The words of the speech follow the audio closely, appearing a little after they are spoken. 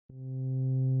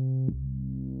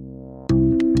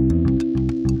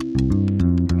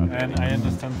And I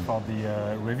understand for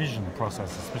the revision process,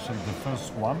 especially the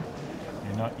first one,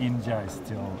 you know, India is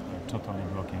still totally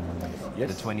blocking on this.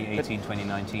 Yes, the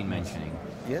 2018-2019 mentioning.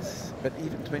 Yes, but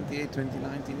even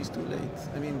 2019 is too late.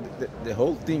 I mean, the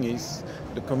whole thing is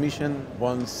the Commission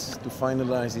wants to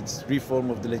finalize its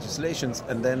reform of the legislations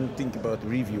and then think about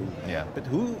review. Yeah. But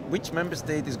which member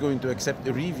state is going to accept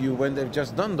a review when they've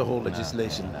just done the whole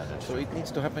legislation? So it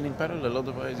needs to happen in parallel,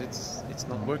 otherwise it's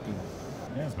not working.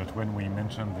 Yes, but when we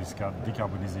mentioned this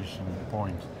decarbonization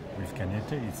point with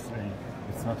Cañete,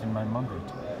 it's not in my mandate.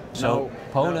 So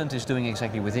Poland is doing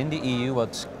exactly within the EU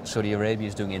what Saudi Arabia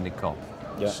is doing in the COP.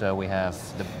 Yeah. So we have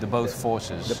the both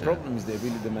forces. The problem is they're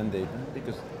really the mandate,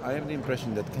 because I have the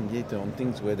impression that Cañete, on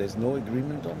things where there's no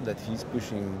agreement on, that he's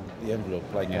pushing the envelope.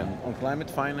 Like on climate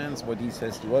finance, what he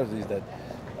says to us is that,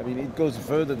 I mean, it goes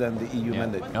further than the EU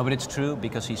mandate. No, but it's true,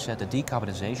 because he said the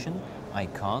decarbonization, I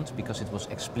can't, because it was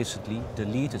explicitly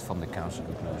deleted from the Council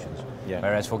conclusions. Yeah.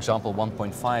 Whereas, for example,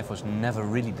 1.5 was never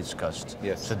really discussed.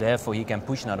 Yes. So therefore he can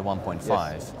push now the 1.5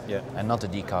 Yes. Yeah. and not the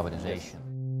decarbonization.